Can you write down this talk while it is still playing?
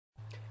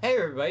Hey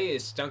everybody,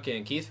 it's Duncan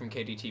and Keith from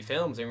KDT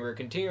Films, and we're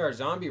continuing our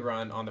zombie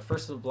run on the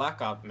first of the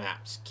Black Ops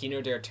maps, Kino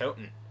der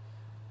Toten.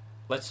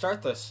 Let's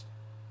start this.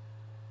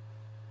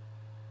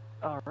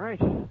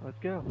 Alright, let's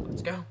go.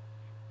 Let's go.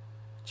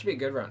 Should be a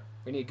good run.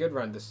 We need a good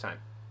run this time.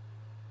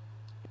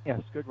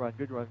 Yes, good run,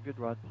 good run, good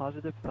run.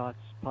 Positive thoughts,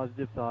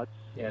 positive thoughts.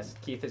 Yes,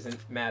 Keith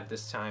isn't mad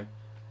this time.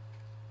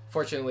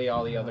 Fortunately,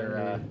 all the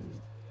other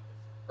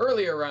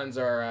earlier runs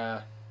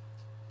are,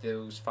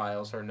 those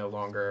files are no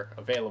longer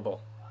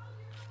available.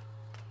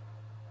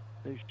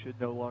 They should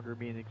no longer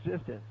be in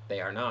existence.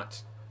 They are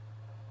not.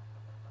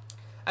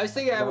 I was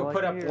thinking I would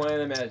put up one of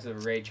them as a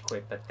rage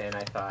quit, but then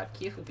I thought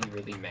Keith would be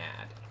really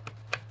mad.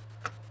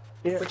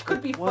 Which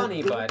could be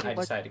funny, but I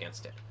decided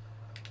against it.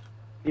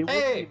 It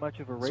wouldn't be much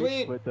of a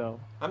rage quit, though.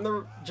 I'm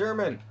the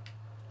German.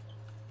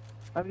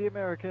 I'm the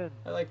American.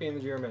 I like being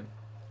the German.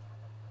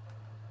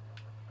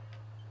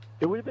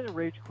 It would have been a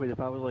rage quit if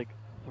I was, like,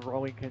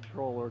 throwing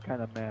controller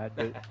kind of mad.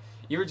 But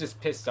you were just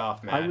pissed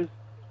off mad.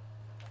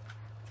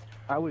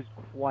 I was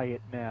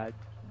quiet mad.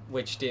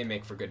 Which did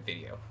make for good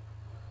video.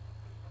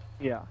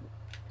 Yeah.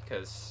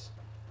 Because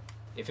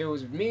if it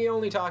was me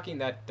only talking,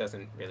 that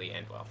doesn't really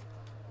end well.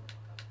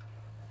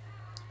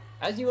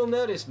 As you will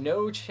notice,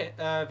 no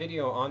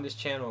video on this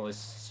channel is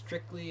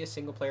strictly a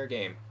single-player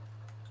game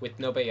with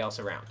nobody else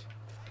around.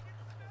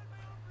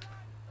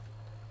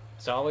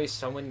 It's always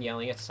someone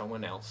yelling at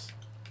someone else.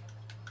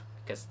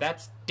 Because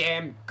that's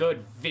damn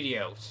good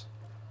videos.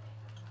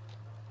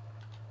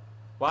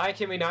 Why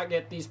can we not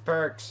get these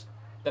perks?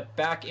 The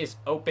back is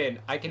open.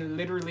 I can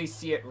literally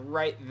see it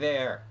right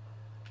there.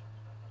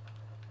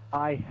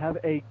 I have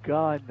a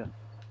gun.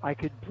 I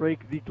could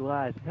break the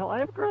glass. Hell, I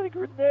have a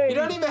grenade. You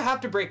don't even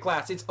have to break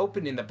glass. It's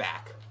open in the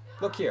back.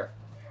 Look here.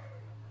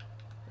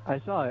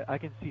 I saw it. I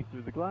can see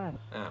through the glass.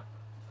 Oh.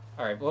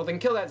 Alright, well then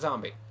kill that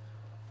zombie.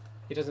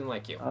 He doesn't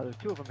like you. There's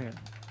two of them here.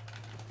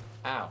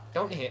 Ow.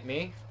 Don't hit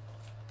me.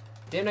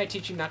 Didn't I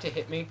teach you not to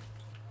hit me?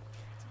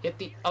 Hit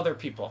the other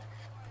people.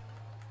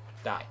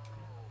 Die.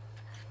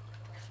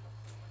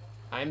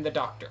 I'm the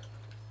doctor.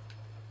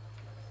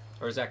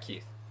 Or is that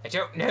Keith? I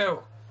don't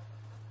know.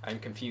 I'm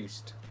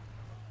confused.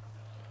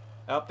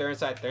 Oh, they're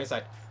inside. They're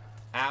inside.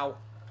 Ow.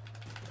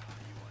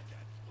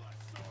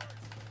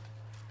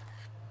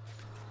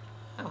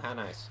 Oh, how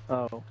nice.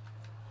 Oh.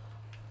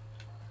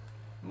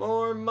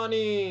 More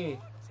money.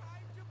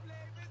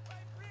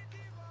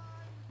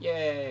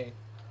 Yay.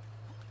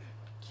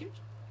 Can you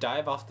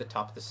dive off the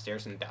top of the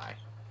stairs and die?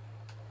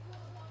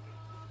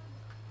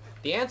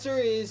 The answer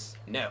is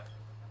no.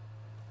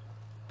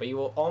 But you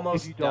will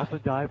almost die. If you dolphin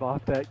dive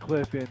off that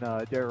cliff in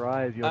Dare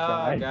Rise, you'll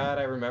die. Oh god,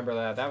 I remember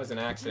that. That was an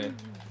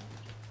accident.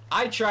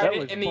 I tried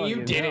it and then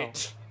you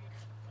didn't.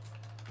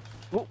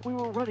 Well, we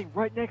were running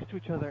right next to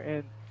each other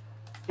and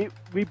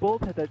we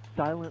both had that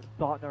silent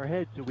thought in our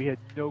head, so we had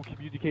no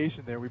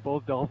communication there. We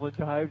both dolphin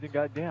dived and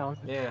got down.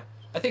 Yeah.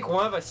 I think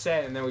one of us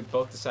said and then we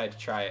both decided to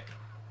try it.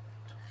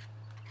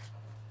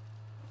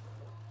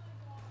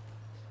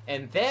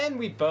 And then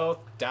we both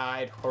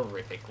died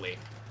horrifically.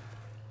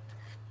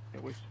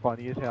 It was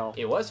funny as hell.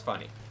 It was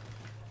funny.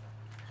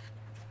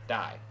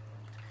 Die.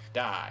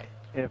 Die.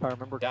 And if I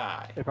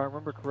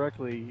remember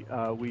correctly,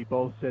 we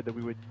both said that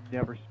we would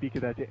never speak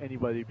of that to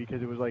anybody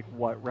because it was like,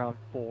 what, round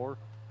 4?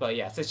 But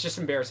yes, it's just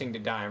embarrassing to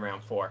die in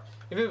round 4.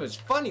 If it was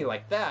funny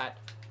like that,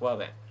 well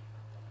then,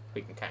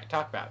 we can kind of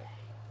talk about it.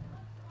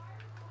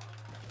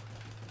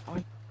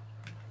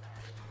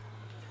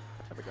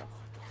 There we go.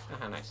 Oh,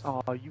 how nice.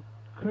 Oh, you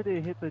could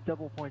have hit the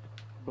double point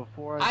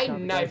before I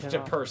knifed a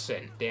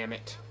person, damn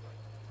it.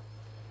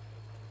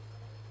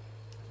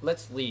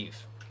 Let's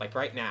leave, like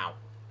right now.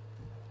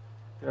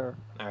 Sure.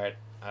 Alright,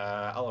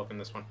 I'll open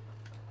this one.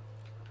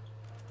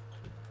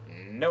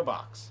 No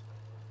box.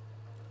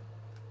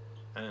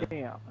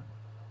 Damn.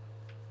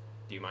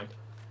 Do you mind?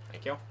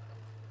 Thank you.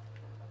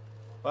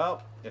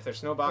 Well, if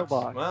there's no box,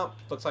 well,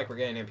 looks like we're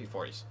getting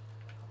MP40s.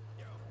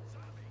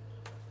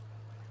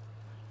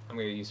 I'm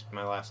going to use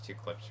my last 2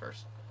 clips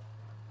first.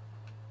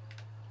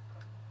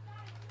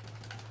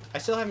 I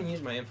still haven't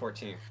used my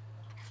M14.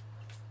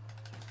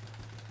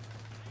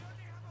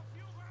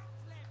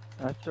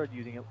 I started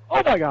using it.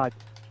 Oh my god!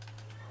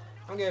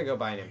 I'm gonna go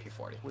buy an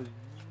MP40. Was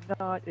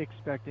not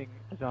expecting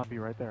a zombie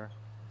right there.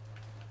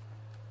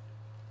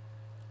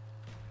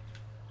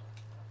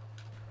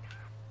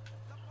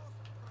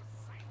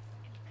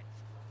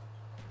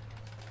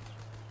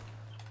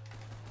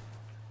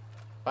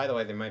 By the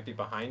way, they might be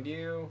behind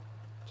you.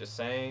 Just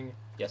saying.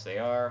 Yes, they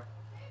are.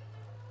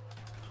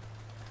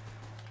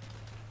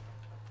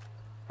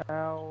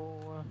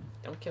 Ow.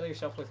 Don't kill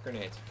yourself with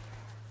grenades.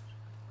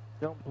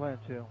 Don't plan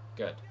to.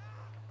 Good.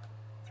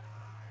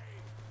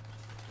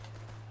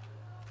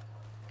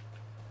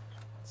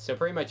 So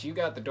pretty much you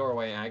got the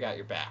doorway and I got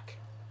your back.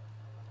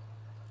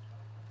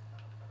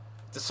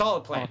 It's a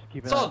solid plan.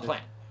 Solid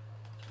plan.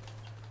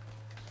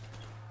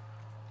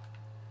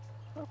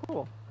 Oh,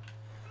 cool.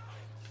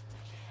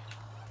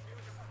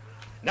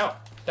 No,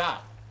 die.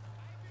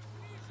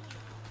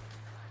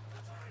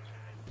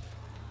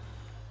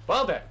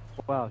 Well then.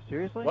 Wow,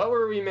 seriously? What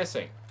were we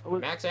missing?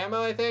 Max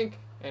ammo, I think?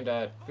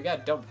 And we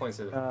got double points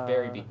at the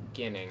very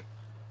beginning.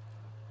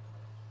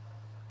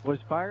 Was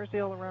fire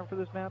sale around for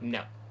this map?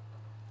 No.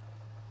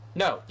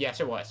 No. Yes,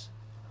 it was.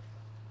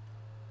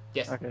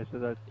 Yes. Okay, so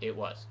that it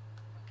was.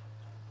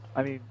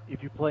 I mean,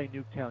 if you play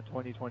Nuketown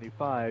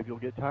 2025, you'll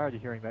get tired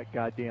of hearing that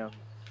goddamn.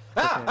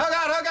 Ah! Oh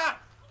god! Oh god!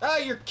 Oh,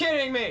 you're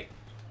kidding me!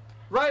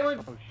 Right when.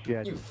 Oh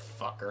shit! You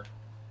fucker.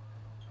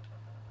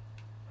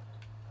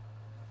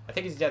 I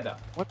think he's dead though.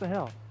 What the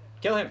hell?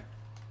 Kill him.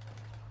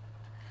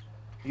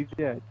 He's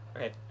dead.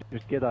 Okay.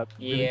 Just get up.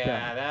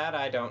 Yeah, that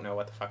I don't know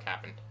what the fuck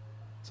happened.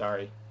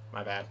 Sorry,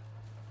 my bad.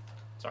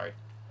 Sorry.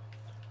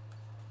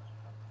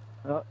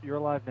 Oh, you're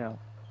alive now.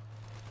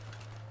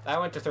 I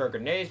went to throw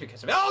grenades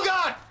because of it. Oh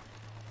god!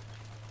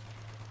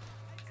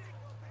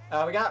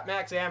 We got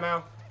max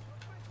ammo.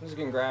 I'm just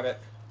gonna grab it.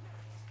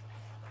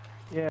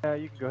 Yeah,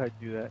 you can go ahead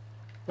and do that.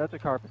 That's a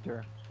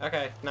carpenter.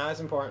 Okay, not as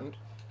important.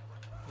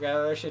 We got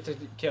other shit to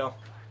kill.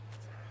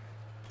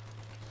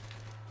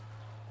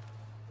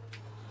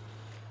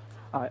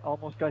 I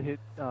almost got hit,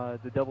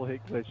 the double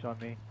hit glitch on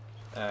me.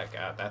 Oh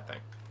god, that thing.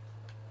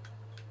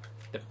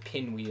 The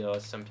pinwheel,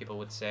 as some people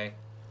would say.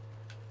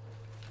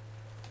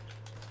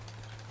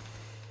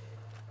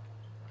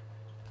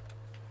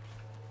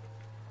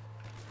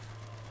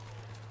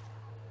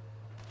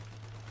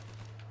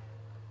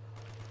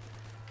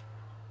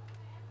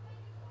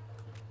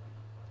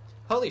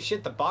 Holy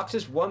shit, the box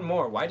is one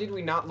more. Why did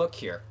we not look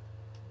here?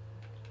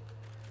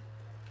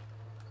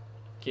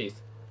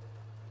 Keith.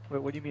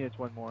 Wait, what do you mean it's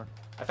one more?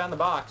 I found the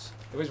box.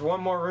 It was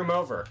one more room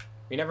over.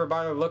 We never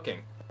bothered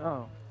looking.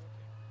 Oh.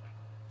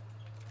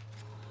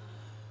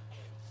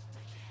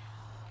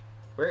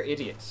 We're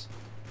idiots.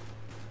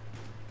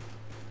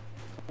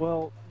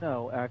 Well,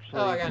 no, actually.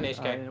 Oh, I got an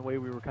HK. In a way,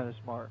 we were kind of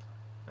smart.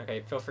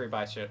 Okay, feel free to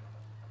buy shit.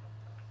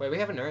 Wait, we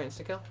have another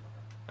insta-kill?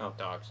 Oh,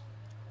 dogs.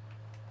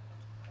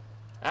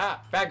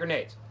 Ah, bad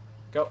grenades.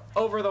 Go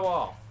over the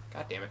wall.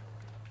 God damn it.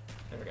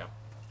 There we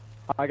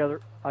go.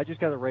 I just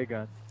got a ray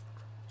gun.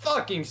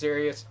 Fucking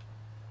serious.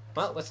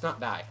 Well, let's not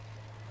die.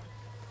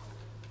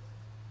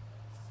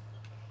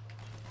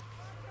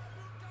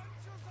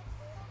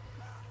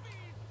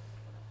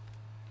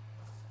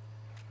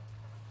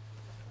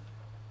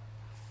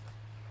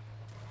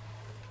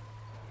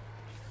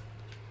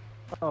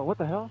 Oh, what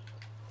the hell?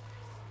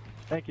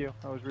 Thank you.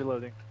 I was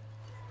reloading.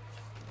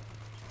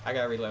 I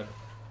gotta reload.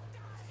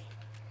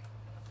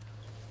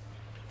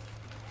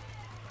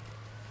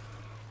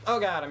 Oh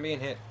god, I'm being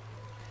hit.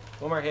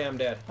 One more hit, I'm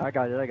dead. I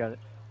got it, I got it.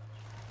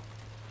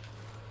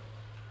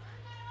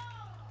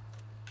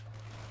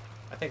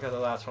 I think that's the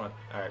last one.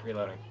 Alright,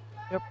 reloading.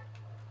 Yep.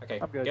 Okay,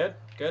 I'm good. Good,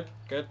 good,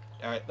 good.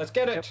 Alright, let's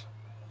get it! Yep.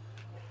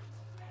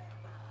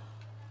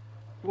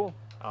 Cool.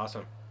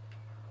 Awesome.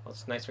 Well,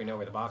 it's nice we know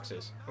where the box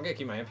is. I'm gonna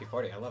keep my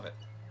MP40, I love it.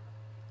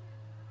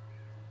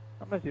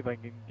 I'm gonna see if I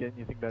can get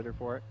anything better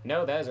for it.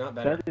 No, that is not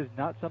better. That is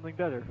not something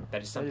better.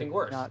 That is something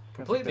worse.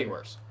 Completely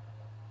worse.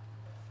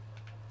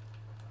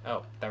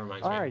 Oh, that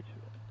reminds me. Alright.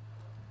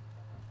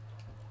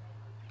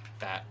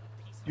 That.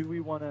 Do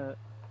we wanna...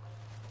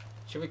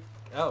 Should we...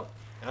 Oh.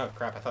 Oh,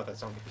 crap, I thought that's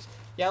zombie piece.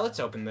 Yeah, let's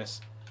open this.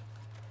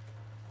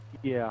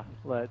 Yeah,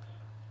 let's.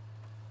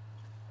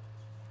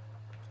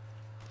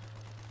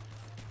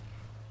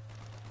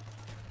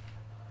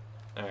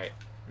 Alright.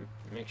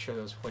 Make sure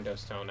those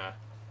windows don't,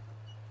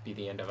 be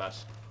the end of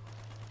us.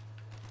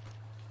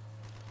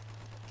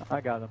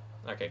 I got him.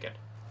 Okay, good.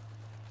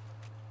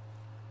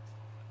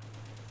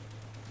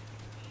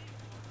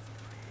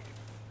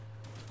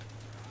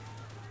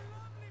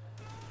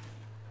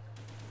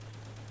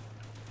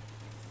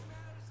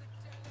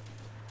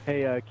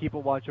 Hey, keep a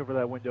watch over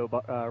that window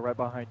right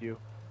behind you.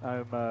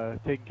 I'm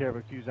taking care of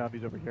a few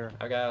zombies over here.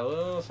 I got a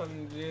little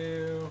something to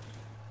do.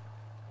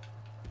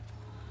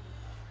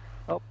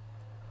 Oh.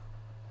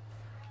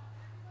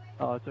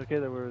 Oh, it's okay.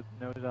 There were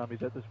no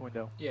zombies at this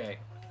window. Yay.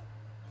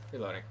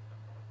 Reloading.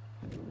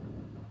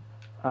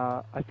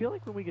 I feel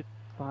like when we get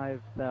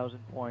 5,000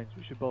 points,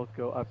 we should both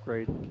go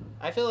upgrade.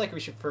 I feel like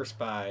we should first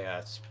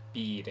buy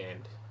speed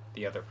and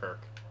the other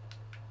perk.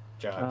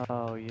 Jug.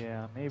 Oh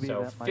yeah, maybe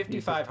so that might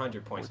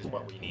 5,500 points is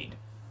what we need.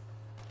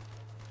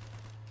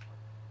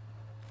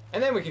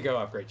 And then we could go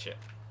upgrade shit.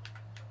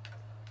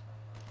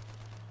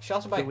 We should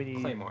also buy so we need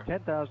Claymore.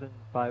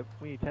 10,500.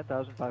 We need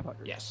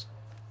 10,500. Yes.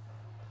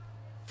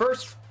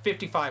 First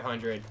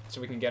 5,500 so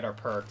we can get our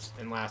perks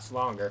and last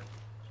longer.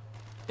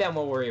 Then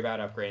we'll worry about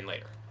upgrading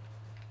later.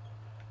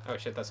 Oh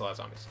shit, that's a lot of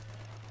zombies.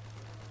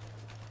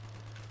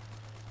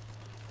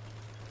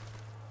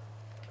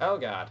 Oh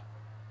god.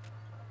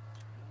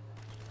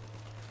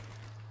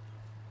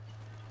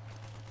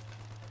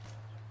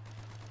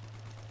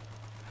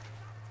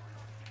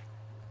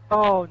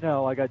 Oh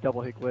no, I got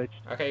double hit glitched.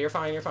 Okay, you're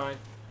fine, you're fine.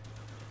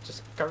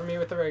 Just cover me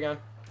with the ray gun.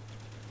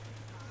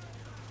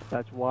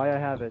 That's why I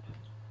have it.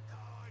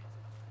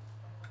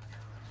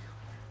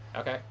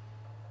 Okay.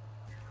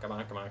 Come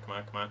on, come on, come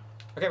on, come on.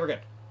 Okay, we're good.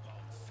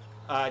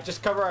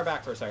 Just cover our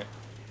back for a second.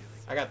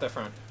 I got the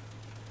front.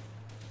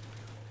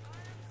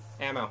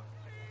 Ammo.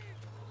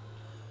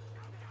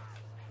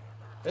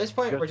 At this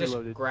point, we're just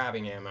reloaded.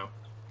 grabbing ammo.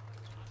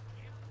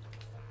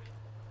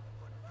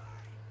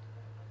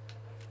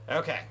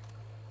 Okay.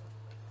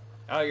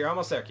 Oh, you're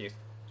almost there, Keith.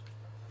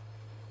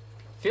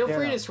 Feel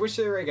free to switch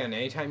to the ray gun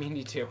anytime you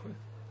need to.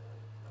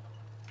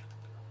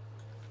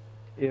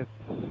 If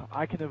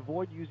I can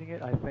avoid using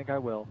it, I think I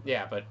will.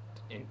 Yeah, but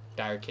in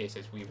dire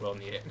cases, we will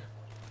need it.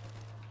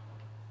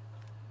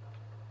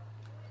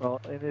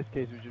 Well, in this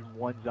case, it was just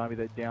one zombie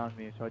that downed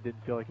me, so I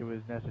didn't feel like it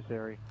was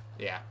necessary.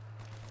 Yeah.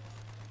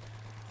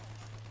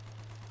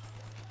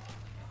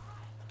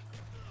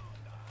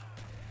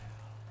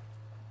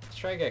 Let's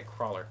try to get a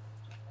crawler.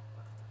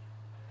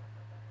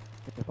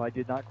 If I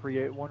did not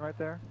create one right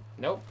there?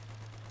 Nope.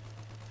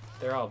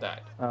 They're all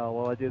died. Oh,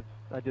 well,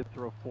 I did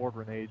throw 4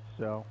 grenades,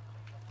 so...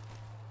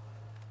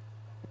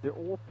 They're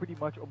all pretty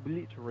much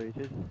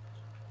obliterated.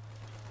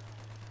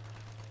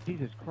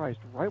 Jesus Christ,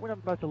 right when I'm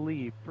about to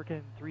leave,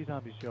 frickin' 3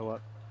 zombies show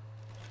up.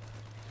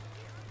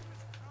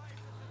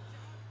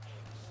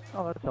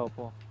 Oh, that's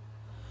helpful.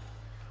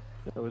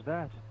 So was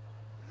that.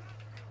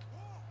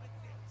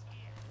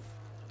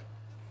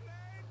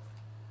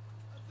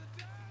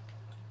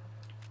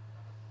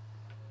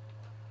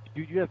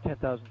 Dude, you have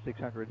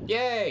 10,600.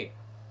 Yay!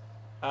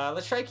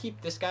 Let's try to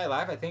keep this guy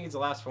alive. I think he's the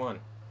last one.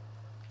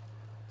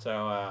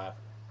 So,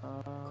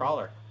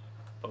 crawler.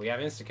 But we have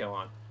insta-kill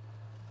on.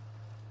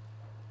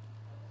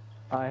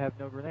 I have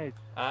no grenades.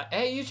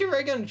 Hey, use your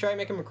ray gun to try and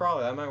make him a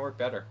crawler. That might work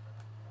better.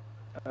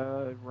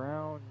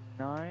 Round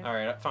 9?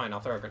 Alright, fine. I'll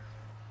throw a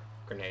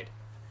grenade.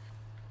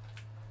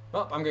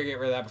 Well, I'm gonna get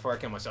rid of that before I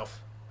kill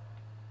myself.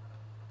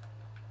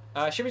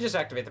 Should we just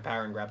activate the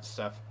power and grab the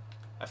stuff?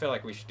 I feel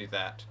like we should do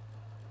that.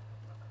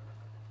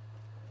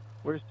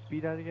 Where's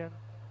speed at again?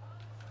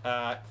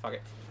 Fuck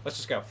it. Let's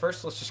just go.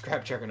 First, let's just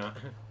grab Juggernaut.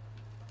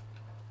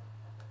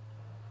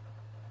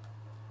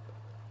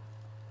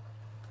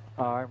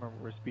 Oh, I remember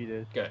where speed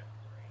is. Good.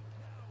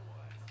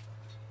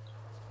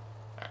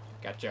 Alright,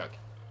 got Jug.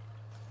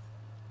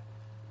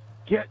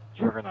 Get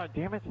Juggernaut,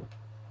 damn it!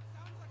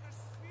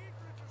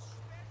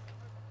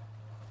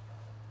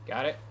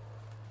 Got it.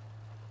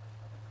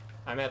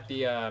 I'm at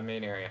the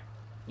main area.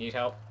 Need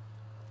help?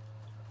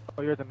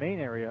 Oh, you're at the main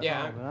area?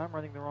 Yeah. Oh, then I'm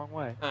running the wrong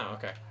way. Oh,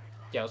 okay.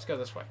 Yeah, let's go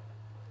this way.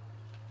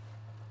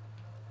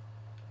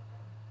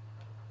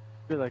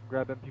 Good, I can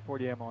grab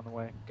MP40 ammo on the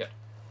way. Good.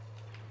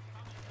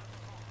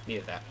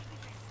 Needed that.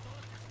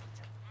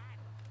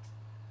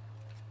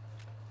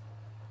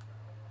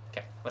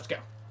 Okay, let's go.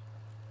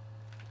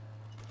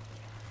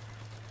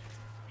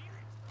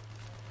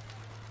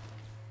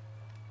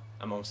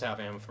 I'm almost out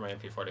of ammo for my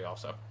MP40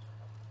 also.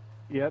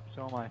 Yep,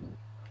 so am I.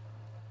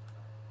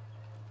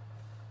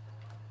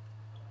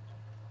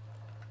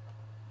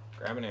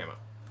 Grabbing ammo.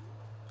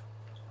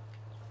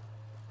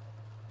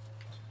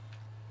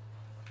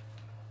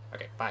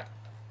 Okay, bye.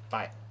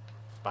 Bye.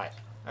 Bye.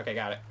 Okay,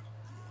 got it.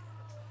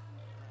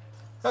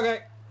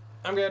 Okay,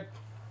 I'm good.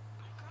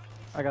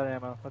 I got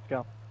ammo. Let's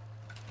go.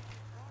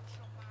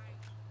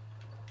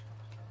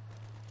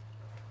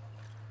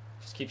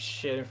 Just keep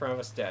shit in front of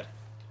us dead.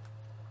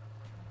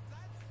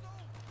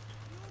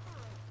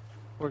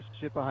 Of course,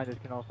 shit behind us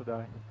can also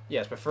die.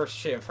 Yes, but first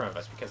shit in front of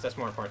us, because that's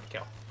more important to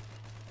kill.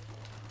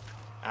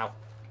 Ow.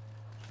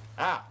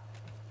 Ah!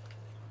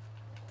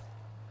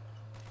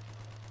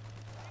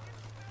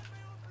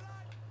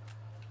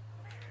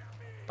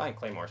 Buying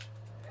claymores.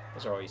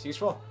 Those are always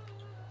useful.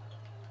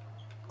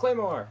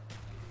 Claymore!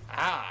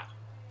 Ah!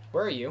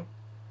 Where are you?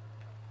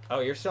 Oh,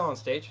 you're still on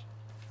stage?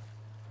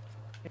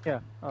 Yeah,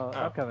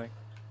 I'm coming.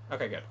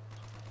 Okay, good.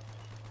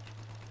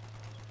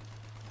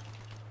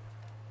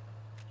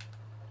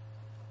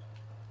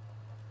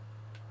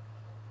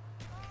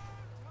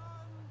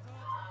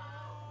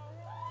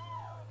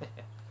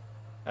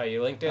 Oh,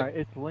 you linked it?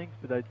 It's linked,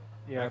 but I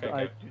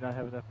do not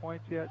have enough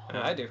points yet. So.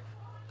 I do.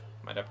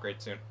 Might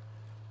upgrade soon.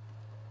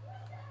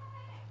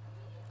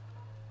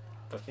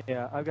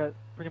 Yeah, I've got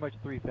pretty much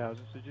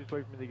 3,000, so just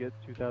wait for me to get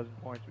 2,000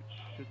 points, which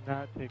should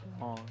not take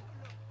long.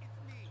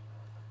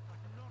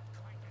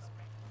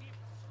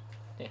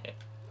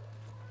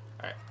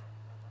 Alright.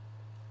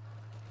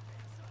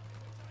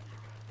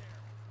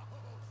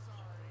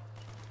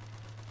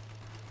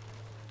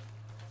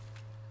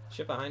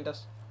 Ship behind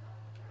us?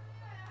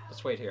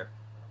 Let's wait here.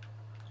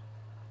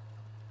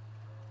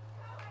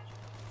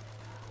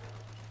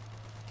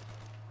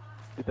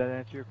 Did that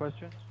answer your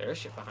question? There's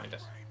ship behind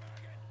us.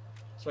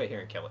 Let's wait here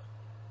and kill it.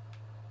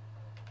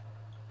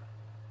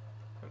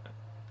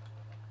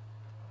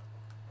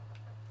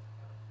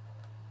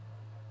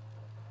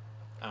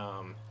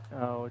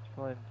 Oh, it's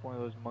probably one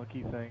of those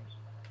monkey things.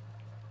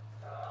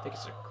 I think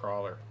it's a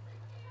crawler.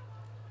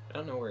 I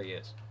don't know where he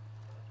is.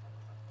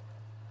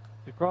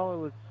 The crawler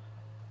was...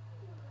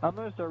 I'm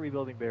gonna start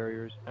rebuilding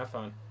barriers. Have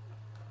fun.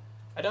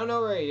 I don't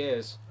know where he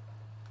is.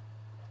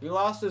 We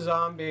lost a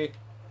zombie.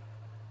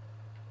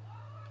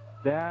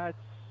 That's...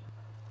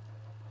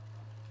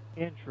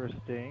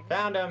 interesting.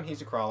 Found him.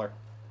 He's a crawler.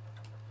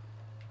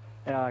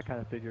 Yeah, I kind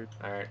of figured.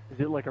 Alright. Is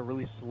it like a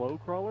really slow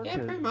crawler? Yeah,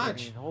 pretty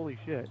much. I mean, holy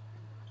shit.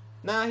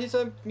 Nah, he's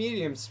a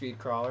medium speed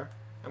crawler.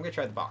 I'm gonna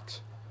try the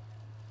box.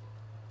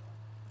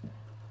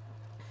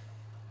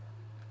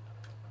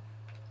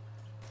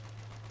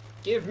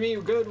 Give me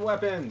good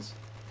weapons!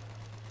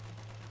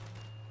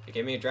 It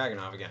gave me a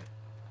Dragunov again.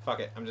 Fuck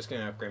it, I'm just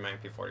gonna upgrade my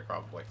MP40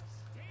 probably.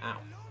 Ow.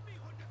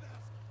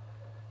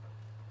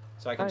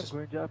 So I can I'm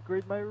going to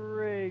upgrade my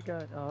ray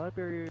gun. Oh, that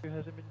barrier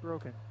hasn't been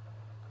broken.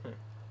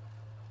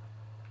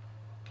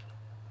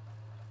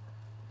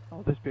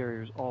 Oh, this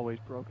barrier is always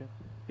broken.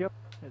 Yep,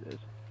 it is.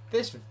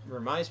 This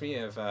reminds me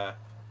of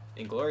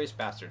Inglourious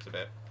Bastards a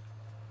bit.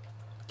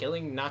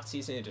 Killing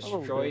Nazis in a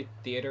destroyed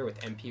theater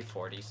with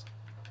MP40s.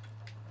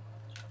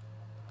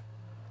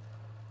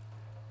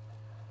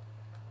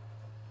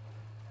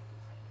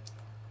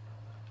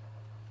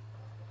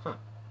 Huh.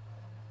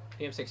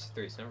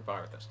 PM63s, never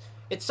bothered with this.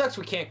 It sucks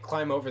we can't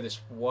climb over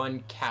this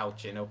one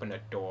couch and open a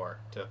door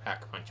to the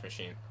pack-a-punch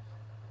machine.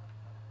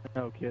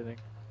 No kidding.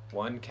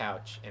 One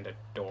couch and a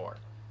door.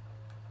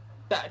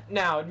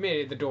 Now,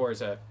 admittedly, the door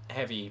is a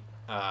heavy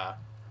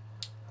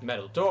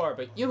metal door,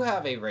 but you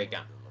have a ray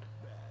gun.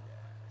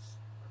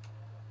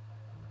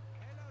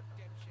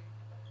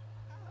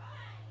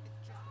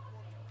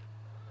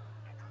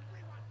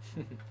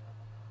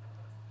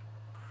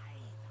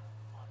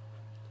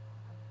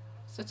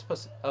 What's that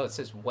supposed to... Oh, it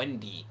says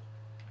Wendy.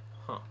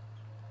 Huh.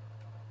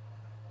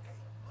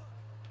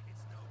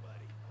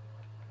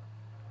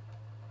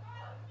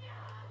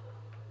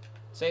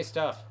 Say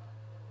stuff.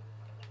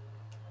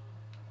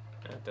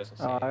 It doesn't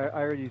say I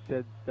already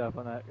said stuff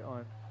on that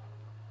one.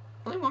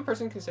 Only one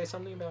person can say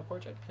something about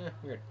Portrait.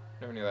 Weird.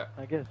 Never knew that.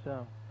 I guess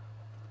so.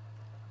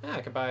 Yeah,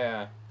 I could buy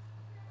a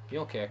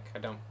mule kick. I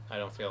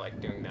don't feel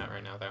like doing that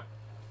right now though.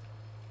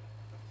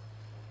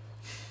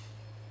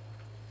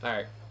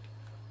 Alright.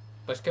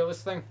 Let's kill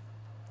this thing.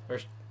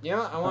 First, you know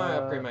what? I want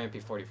to upgrade my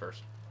MP40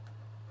 first.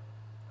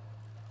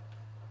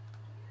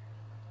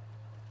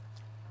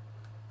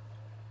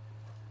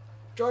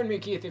 Join me,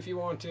 Keith, if you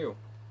want to.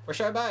 Or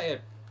should I buy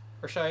it?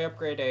 Or should I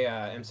upgrade a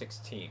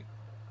M16?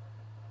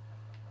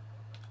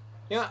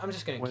 Yeah, I'm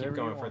just going to keep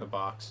going for the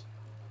box.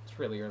 It's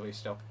really early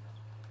still.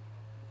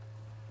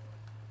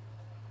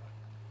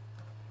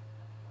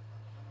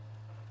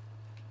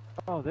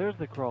 Oh, there's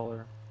the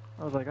crawler.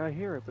 I was like, I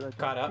hear it, but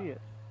I don't see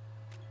it.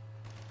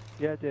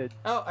 Yeah, it did.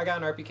 Oh, I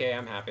got an RPK.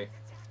 I'm happy.